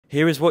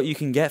Here is what you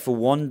can get for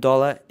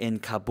 $1 in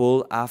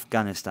Kabul,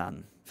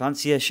 Afghanistan.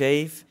 Fancy a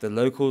shave? The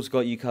locals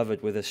got you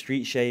covered with a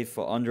street shave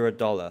for under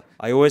 $1.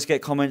 I always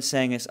get comments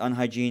saying it's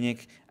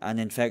unhygienic and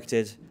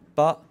infected,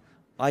 but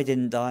I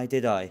didn't die,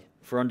 did I?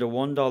 For under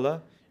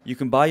 $1, you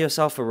can buy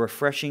yourself a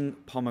refreshing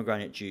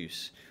pomegranate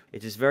juice.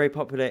 It is very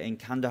popular in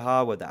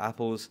Kandahar, where the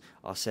apples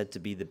are said to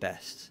be the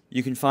best.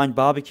 You can find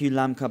barbecue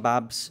lamb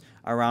kebabs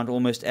around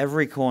almost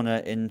every corner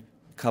in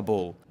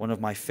Kabul, one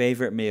of my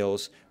favorite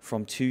meals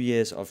from 2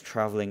 years of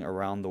traveling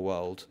around the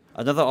world.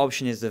 Another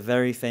option is the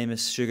very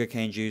famous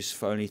sugarcane juice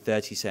for only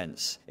 30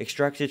 cents,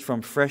 extracted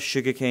from fresh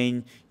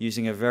sugarcane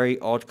using a very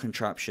odd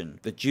contraption.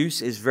 The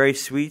juice is very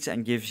sweet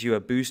and gives you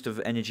a boost of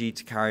energy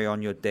to carry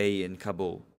on your day in Kabul.